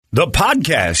The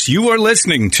podcast you are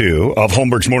listening to of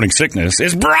Holmberg's Morning Sickness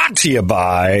is brought to you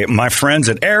by my friends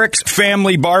at Eric's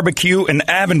Family Barbecue in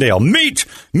Avondale. Meet,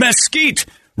 mesquite,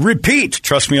 repeat.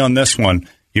 Trust me on this one.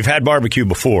 You've had barbecue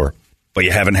before, but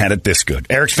you haven't had it this good.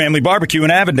 Eric's Family Barbecue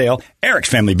in Avondale,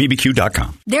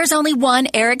 ericsfamilybbq.com. There's only one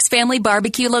Eric's Family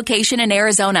Barbecue location in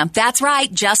Arizona. That's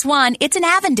right, just one. It's in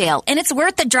Avondale, and it's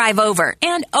worth the drive over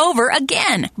and over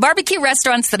again. Barbecue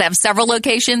restaurants that have several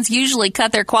locations usually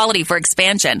cut their quality for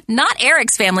expansion. Not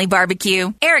Eric's Family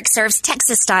Barbecue. Eric serves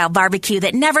Texas-style barbecue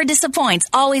that never disappoints,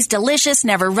 always delicious,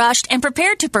 never rushed, and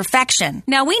prepared to perfection.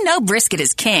 Now, we know brisket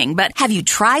is king, but have you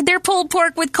tried their pulled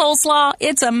pork with coleslaw?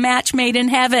 It's a match made in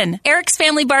heaven. Eric's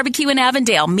Family Barbecue in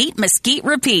Avondale. Meet, mesquite,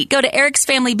 repeat. Go to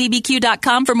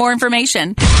ericsfamilybbq.com for more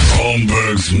information.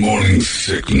 Holmberg's Morning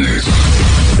Sickness.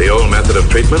 The old method of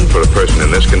treatment for a person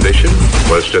in this condition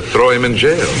was to throw him in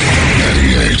jail.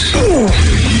 98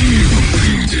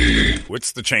 KUPD.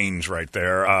 What's the change right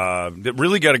there?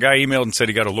 Really got a guy emailed and said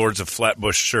he got a Lords of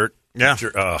Flatbush shirt. Yeah.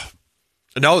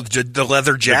 No, the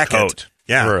leather jacket. Coat.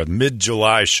 Yeah. For a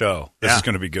mid-July show. This Yeah. is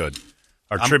going to be good.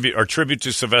 Our tribute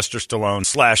to Sylvester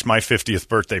Stallone / my 50th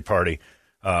birthday party.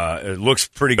 It looks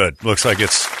pretty good. Looks like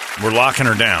we're locking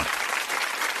her down.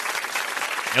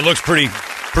 It looks pretty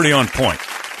on point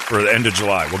for the end of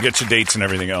July. We'll get you dates and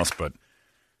everything else, but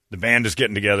the band is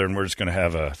getting together and we're just going to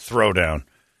have a throwdown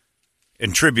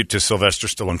in tribute to Sylvester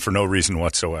Stallone for no reason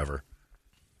whatsoever,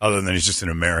 other than he's just an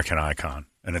American icon.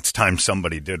 And it's time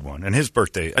somebody did one. And his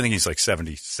birthday, I think he's like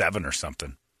 77 or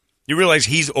something. You realize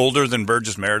he's older than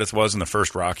Burgess Meredith was in the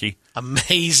first Rocky?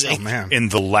 Amazing. Oh, man. In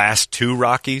the last two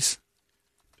Rockies?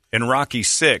 In Rocky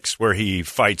 6, where he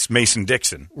fights Mason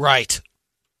Dixon, Right.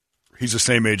 he's the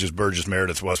same age as Burgess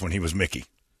Meredith was when he was Mickey.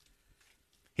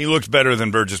 He looks better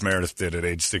than Burgess Meredith did at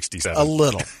age 67. A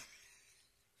little.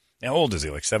 How old is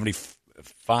he? Like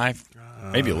 75?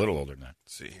 Maybe a little older than that.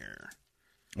 Let's see here.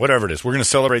 Whatever it is. We're going to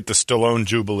celebrate the Stallone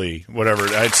Jubilee. Whatever.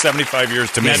 It's 75 years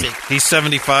to me. He's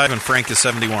 75 and Frank is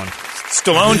 71.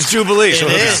 Stallone's Jubilee. So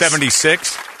he'll be is.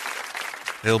 76.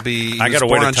 He'll be I gotta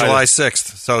born wait on to tie July this.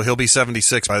 6th, so he'll be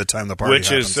 76 by the time the party Which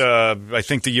happens. is, I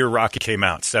think, the year Rocky came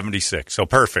out, 76. So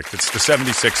perfect. It's the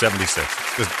 76.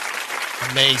 Just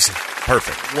Amazing.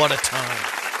 perfect. What a time.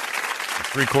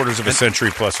 3/4 of a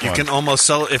century plus You one. can almost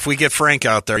if we get Frank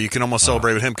out there, you can almost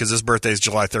celebrate with him because his birthday is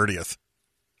July 30th.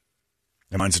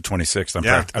 And mine's the 26th.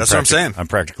 Yeah, that's what I'm saying. I'm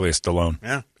practically a Stallone.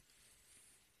 Yeah.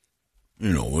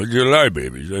 You know, what July,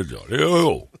 baby.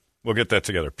 We'll get that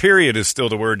together. Period is still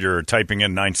the word you're typing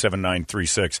in,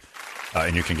 97936.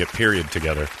 And you can get period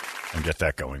together and get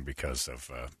that going because of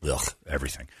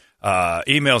everything.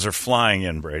 Emails are flying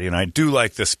in, Brady. And I do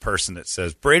like this person that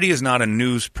says, Brady is not a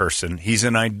news person. He's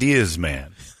an ideas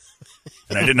man.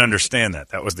 And I didn't understand that.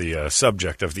 That was the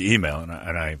subject of the email. And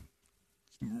I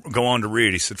go on to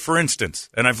read. He said, for instance,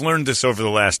 and I've learned this over the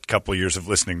last couple of years of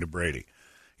listening to Brady.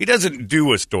 He doesn't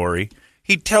do a story.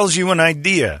 He tells you an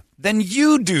idea. Then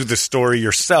you do the story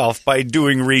yourself by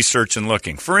doing research and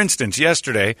looking. For instance,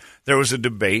 yesterday there was a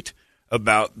debate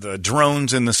about the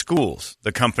drones in the schools.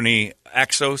 The company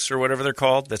Axos or whatever they're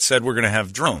called that said we're going to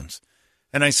have drones.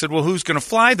 And I said, well, who's going to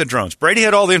fly the drones? Brady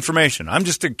had all the information. I'm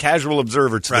just a casual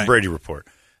observer to the Brady Report.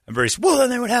 And Brady said, well, then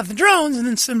they would have the drones. And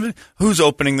then somebody, who's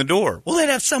opening the door? Well, they'd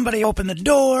have somebody open the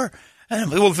door.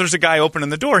 And well, if there's a guy opening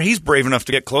the door, he's brave enough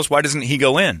to get close. Why doesn't he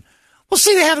go in? Well,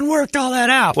 see, they haven't worked all that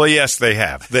out. Well, yes, they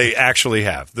have. They actually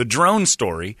have. The drone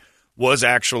story was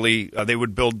actually they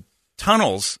would build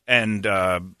tunnels and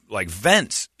like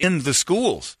vents in the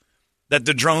schools that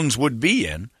the drones would be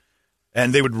in,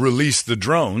 and they would release the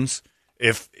drones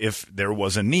if there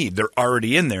was a need. They're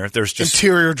already in there. There's just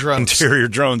Interior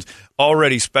drones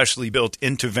already specially built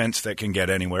into vents that can get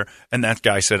anywhere. And that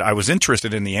guy said, I was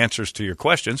interested in the answers to your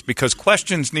questions because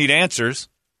questions need answers.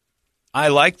 I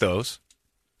like those.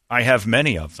 I have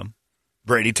many of them.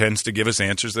 Brady tends to give us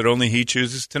answers that only he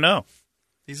chooses to know.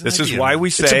 This is why we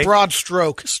say it's a broad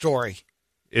stroke story.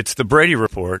 It's the Brady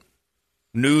Report.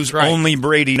 News only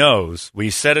Brady knows. We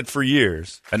said it for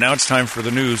years, and now it's time for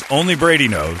the news only Brady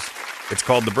knows. It's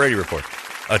called the Brady Report.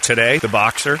 Today, the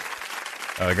boxer,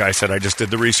 the guy said, I just did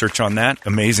the research on that.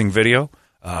 Amazing video.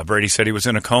 Brady said he was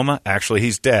in a coma. Actually,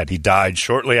 he's dead. He died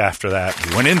shortly after that.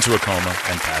 He went into a coma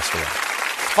and passed away.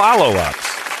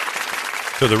 Follow-ups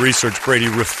to the research Brady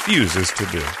refuses to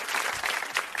do.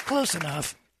 Close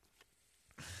enough.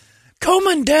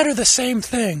 Coma and dead are the same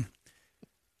thing.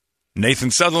 Nathan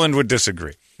Sutherland would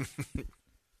disagree.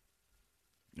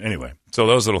 Anyway, so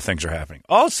those little things are happening.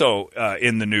 Also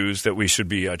in the news that we should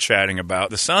be chatting about,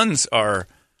 the Suns are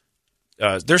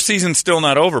their season's still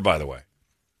not over, by the way.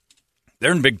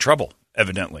 They're in big trouble,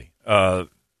 evidently.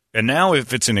 And now,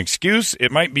 if it's an excuse,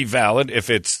 it might be valid.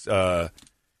 It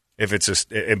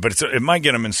might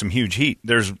get them in some huge heat.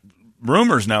 There's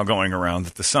rumors now going around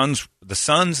that the Suns, the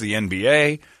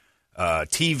NBA,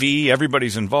 TV,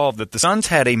 everybody's involved, that the Suns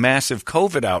had a massive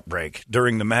COVID outbreak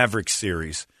during the Mavericks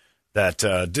series that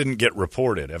didn't get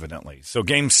reported, evidently. So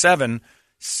Game 7,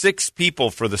 6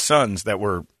 people for the Suns that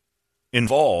were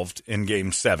involved in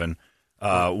Game 7,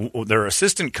 their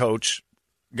assistant coach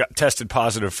got tested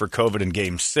positive for COVID in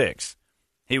Game 6.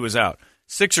 He was out.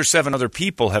 6 or 7 other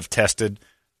people have tested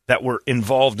that were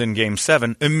involved in Game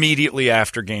 7 immediately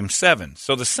after Game 7.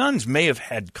 So the Suns may have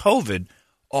had COVID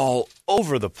all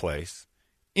over the place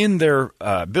in their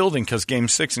building, because Game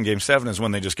 6 and Game 7 is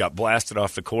when they just got blasted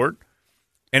off the court.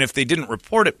 And if they didn't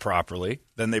report it properly,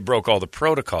 then they broke all the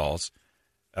protocols.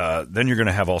 Then you're going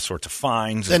to have all sorts of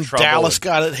fines. Then and trouble. Dallas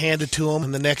got it handed to them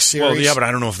in the next series. Well, yeah, but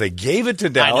I don't know if they gave it to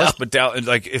Dallas. But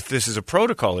if this is a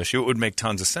protocol issue, it would make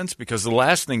tons of sense, because the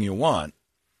last thing you want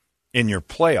in your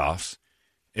playoffs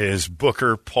is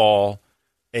Booker, Paul,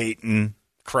 Ayton,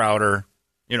 Crowder.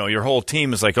 You know, your whole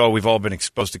team is like, oh, we've all been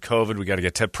exposed to COVID. We got to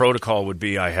get protocol would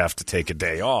be I have to take a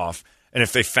day off. And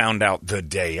if they found out the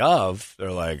day of,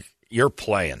 they're like, you're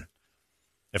playing.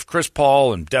 If Chris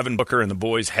Paul and Devin Booker and the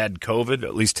boys had COVID,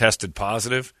 at least tested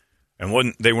positive,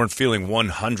 and they weren't feeling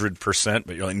 100%,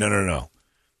 but you're like, no.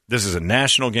 This is a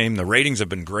national game. The ratings have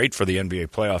been great for the NBA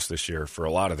playoffs this year for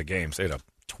a lot of the games. They had a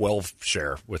 12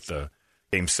 share with the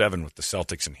Game 7 with the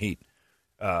Celtics and Heat.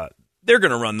 They're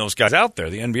going to run those guys out there.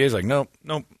 The NBA's like, no,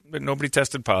 nobody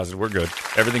tested positive. We're good.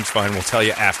 Everything's fine. We'll tell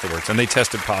you afterwards. And they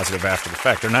tested positive after the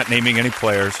fact. They're not naming any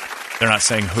players. They're not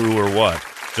saying who or what.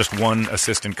 Just one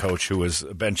assistant coach who was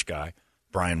a bench guy,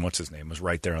 Brian, what's his name, was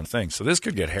right there on the thing. So this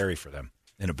could get hairy for them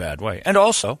in a bad way. And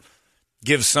also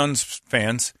give Suns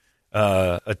fans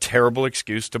a terrible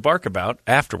excuse to bark about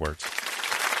afterwards.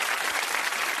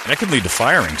 That could lead to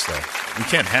firings, though. You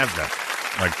can't have that.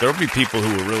 Like, there'll be people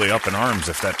who were really up in arms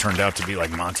if that turned out to be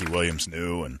like Monty Williams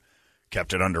knew and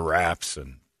kept it under wraps,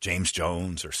 and James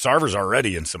Jones or Sarver's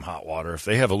already in some hot water. If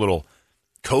they have a little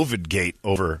COVID gate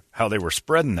over how they were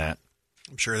spreading that.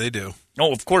 I'm sure they do.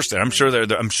 Oh, of course they. I'm sure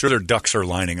their ducks are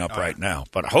lining up right now.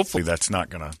 But hopefully that's not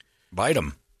going to bite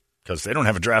them, because they don't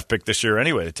have a draft pick this year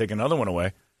anyway. They take another one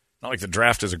away. Not like the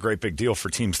draft is a great big deal for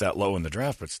teams that low in the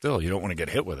draft, but still, you don't want to get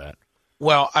hit with that.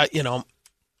 Well,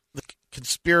 the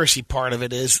conspiracy part of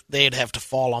it is they'd have to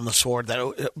fall on the sword that it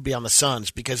would be on the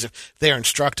Suns, because if they're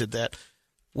instructed that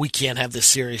we can't have this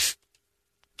series,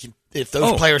 if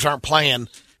those players aren't playing,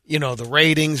 the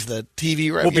ratings, the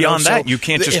TV. Well, beyond that, you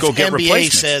can't just go get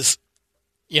replacements. If NBA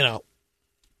says,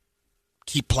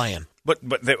 keep playing. But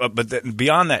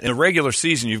beyond that, in the regular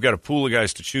season, you've got a pool of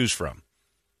guys to choose from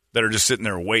that are just sitting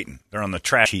there waiting. They're on the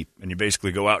trash heap, and you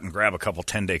basically go out and grab a couple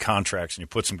 10-day contracts, and you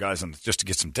put some guys on just to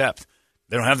get some depth.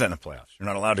 They don't have that in the playoffs. You're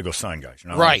not allowed to go sign guys.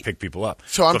 You're not allowed to pick people up.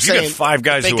 So I'm saying, if you got 5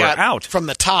 guys who are out from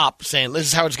the top, saying this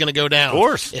is how it's going to go down. Of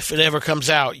course, if it ever comes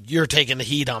out, you're taking the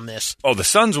heat on this. Oh, the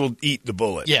Suns will eat the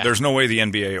bullet. Yeah. There's no way the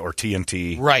NBA or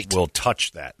TNT will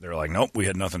touch that. They're like, nope, we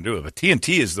had nothing to do with it. But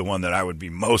TNT is the one that I would be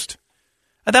most.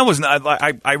 And that was not.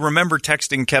 I remember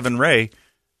texting Kevin Ray,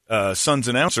 Suns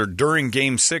announcer, during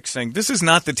Game 6, saying, "This is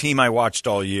not the team I watched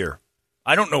all year.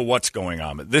 I don't know what's going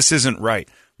on, but this isn't right."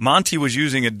 Monty was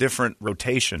using a different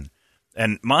rotation.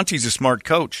 And Monty's a smart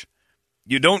coach.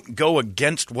 You don't go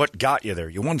against what got you there.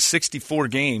 You won 64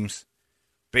 games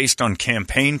based on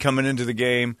campaign coming into the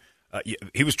game.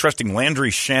 He was trusting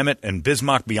Landry Shamet and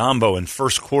Bismack Biyombo in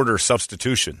first quarter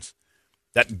substitutions.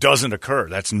 That doesn't occur.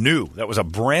 That's new. That was a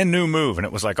brand new move, and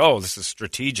it was like, oh, this is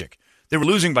strategic. They were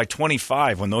losing by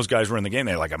 25 when those guys were in the game.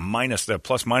 They had like a minus. The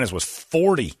plus minus was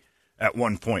 40 at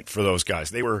one point for those guys.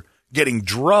 They were getting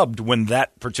drubbed when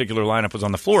that particular lineup was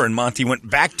on the floor, and Monty went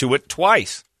back to it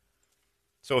twice.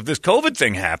 So if this COVID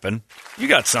thing happened, you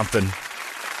got something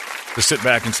to sit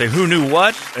back and say, who knew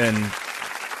what, and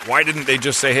why didn't they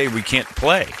just say, hey, we can't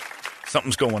play?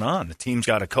 Something's going on. The team's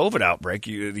got a COVID outbreak.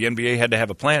 The NBA had to have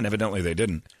a plan. Evidently they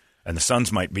didn't. And the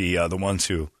Suns might be the ones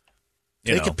who,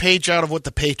 take a page out of what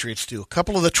the Patriots do. A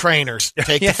couple of the trainers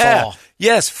take the fall.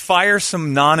 Yes, fire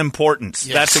some non-importance.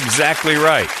 Yes. That's exactly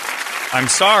right. I'm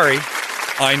sorry.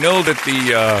 I know that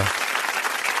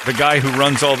the guy who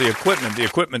runs all the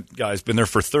equipment guy's been there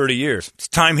for 30 years. It's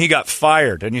time he got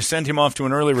fired, and you sent him off to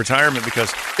an early retirement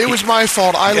because it was my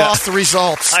fault. I lost the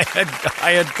results. I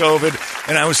had COVID,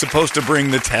 and I was supposed to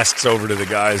bring the tests over to the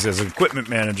guys as an equipment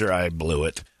manager. I blew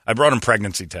it. I brought him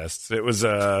pregnancy tests. It was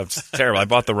terrible. I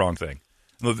bought the wrong thing.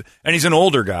 And he's an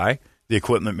older guy, the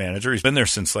equipment manager. He's been there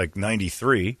since like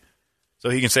 93. So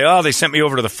he can say, oh, they sent me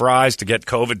over to the Fry's to get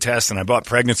COVID tests, and I bought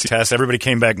pregnancy tests. Everybody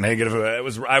came back negative.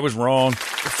 I was wrong.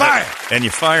 You're fired. And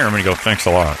you fire him, and you go, thanks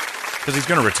a lot. Because he's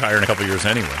going to retire in a couple years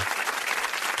anyway.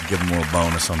 You give him a little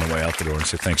bonus on the way out the door and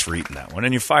say, thanks for eating that one.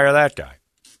 And you fire that guy.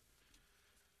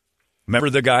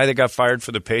 Remember the guy that got fired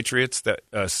for the Patriots that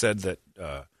said that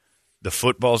the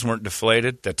footballs weren't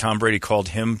deflated, that Tom Brady called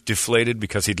him deflated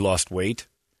because he'd lost weight?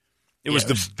 It was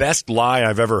the best lie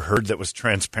I've ever heard that was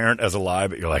transparent as a lie,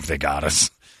 but you're like, they got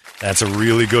us. That's a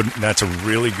really good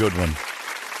one.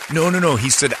 No.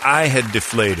 He said I had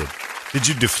deflated. Did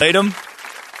you deflate him?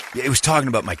 Yeah, he was talking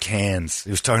about my cans. He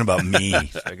was talking about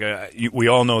me. We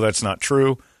all know that's not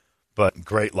true, but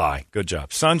great lie. Good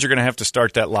job. Suns are going to have to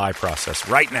start that lie process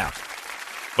right now.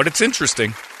 But it's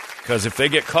interesting because if they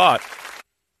get caught,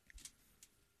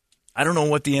 I don't know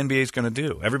what the NBA is going to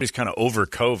do. Everybody's kind of over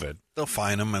COVID. They'll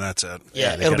fine them, and that's it.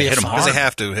 Yeah, it'll be a fine. Because they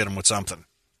have to hit them with something.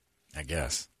 I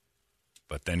guess.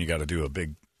 But then you got to do a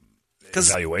big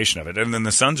evaluation of it. And then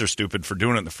the Suns are stupid for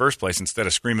doing it in the first place instead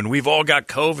of screaming, we've all got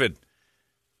COVID.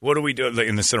 What do we do?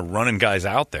 Instead of running guys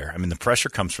out there, I mean, the pressure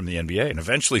comes from the NBA, and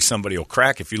eventually somebody will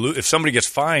crack. If somebody gets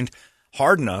fined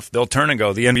hard enough, they'll turn and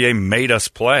go, the NBA made us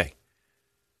play.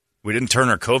 We didn't turn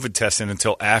our COVID test in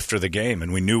until after the game,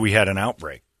 and we knew we had an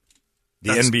outbreak.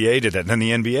 The NBA did it, and then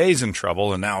the NBA's in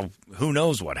trouble, and now who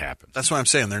knows what happens. That's why I'm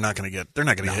saying they're not going to get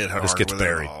hit hard. This gets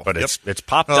buried, but Yep. it's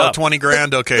popped up.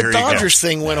 $20,000. Okay, here you go. The Dodgers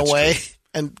thing went away,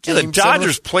 and the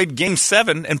Dodgers played Game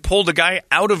 7 and pulled a guy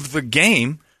out of the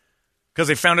game because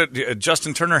they found out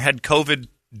Justin Turner had COVID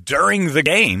during the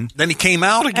game. Then he came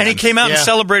out again. And he came out and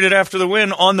celebrated after the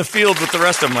win on the field with the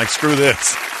rest of them. Like, screw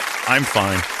this. I'm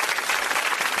fine.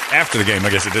 After the game, I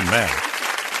guess it didn't matter.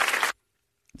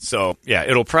 So, yeah,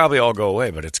 it'll probably all go away,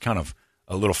 but it's kind of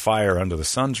a little fire under the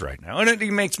Suns right now. And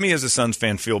it makes me as a Suns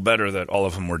fan feel better that all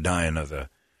of them were dying of the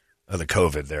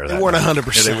COVID there. They weren't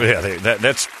 100%.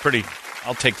 That's pretty –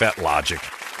 I'll take that logic.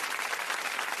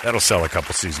 That'll sell a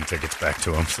couple season tickets back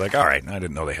to them. It's like, all right, I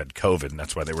didn't know they had COVID, and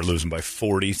that's why they were losing by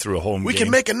 40 through a home game. We can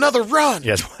make another run.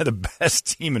 Yeah, that's why the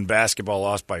best team in basketball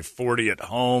lost by 40 at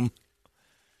home.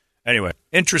 Anyway,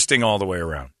 interesting all the way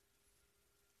around.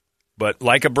 But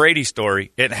like a Brady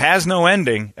story, it has no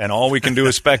ending, and all we can do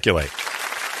is speculate.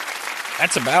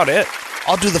 That's about it.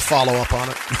 I'll do the follow-up on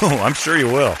it. Oh, I'm sure you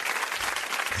will.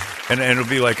 And it'll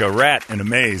be like a rat in a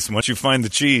maze. Once you find the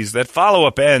cheese, that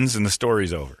follow-up ends and the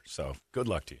story's over. So good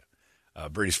luck to you.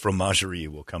 Brady's Fromagerie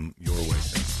will come your way.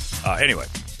 Anyway,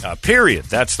 period.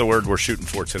 That's the word we're shooting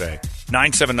for today.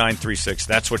 97936.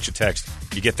 That's what you text.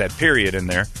 You get that period in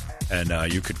there,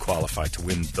 and you could qualify to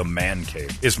win the man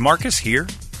cave. Is Marcus here?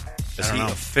 Is he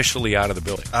officially out of the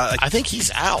building? I think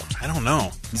he's out. I don't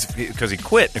know. Because he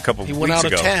quit a couple weeks ago. He went out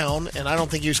of town, and I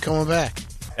don't think he was coming back.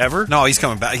 Ever? No, he's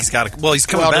coming back. He's coming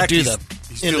back. To do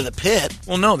into the pit.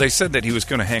 Well, no, they said that he was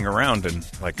going to hang around and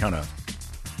kind of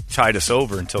tide us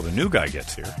over until the new guy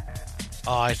gets here.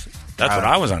 That's what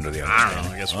I was under the understanding. I don't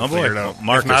know. I guess we'll figure it out.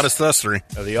 Marcus, not as us three.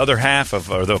 The other half of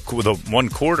the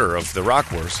 1/4 of the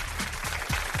Rock Wars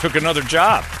took another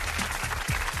job.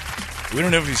 We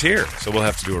don't know if he's here, so we'll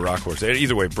have to do a Rock Wars.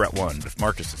 Either way, Brett won. If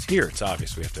Marcus is here, it's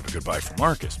obvious we have to have a goodbye for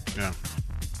Marcus. Yeah.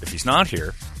 If he's not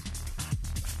here,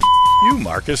 you,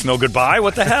 Marcus, no goodbye.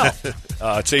 What the hell?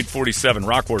 It's 8:47.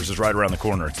 Rock Wars is right around the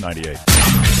corner. It's 98.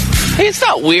 Hey, it's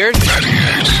not weird.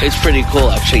 It's pretty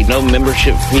cool, actually. No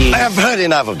membership fee. I have heard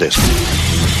enough of this.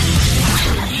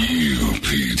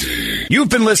 You've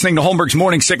been listening to Holmberg's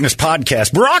Morning Sickness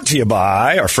Podcast, brought to you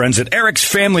by our friends at Eric's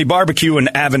Family Barbecue in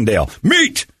Avondale.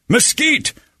 Meet,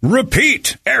 mesquite,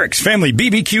 repeat.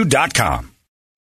 Eric'sFamilyBBQ.com.